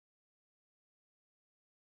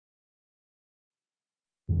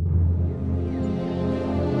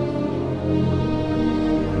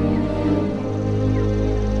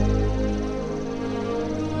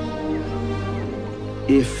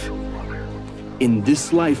If in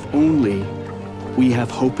this life only we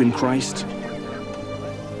have hope in Christ,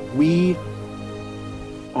 we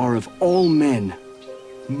are of all men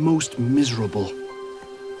most miserable.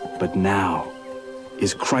 But now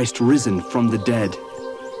is Christ risen from the dead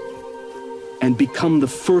and become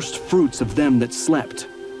the first fruits of them that slept.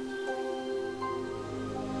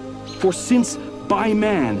 For since by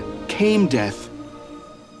man came death,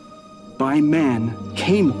 by man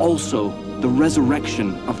came also the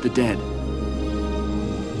resurrection of the dead.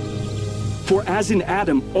 For as in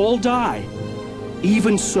Adam all die,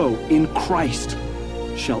 even so in Christ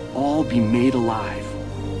shall all be made alive.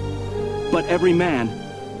 But every man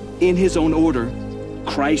in his own order,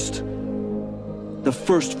 Christ the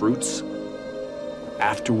firstfruits,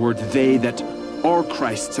 afterward they that are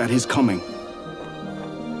Christ's at his coming.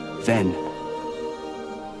 Then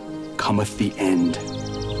cometh the end,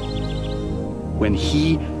 when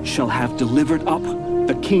he shall have delivered up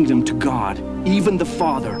the kingdom to God, even the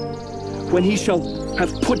Father, when he shall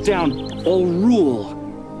have put down all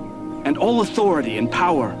rule and all authority and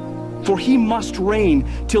power, for he must reign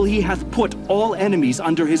till he hath put all enemies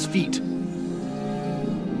under his feet.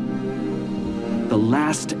 The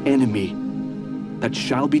last enemy that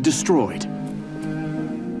shall be destroyed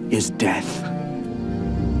is death.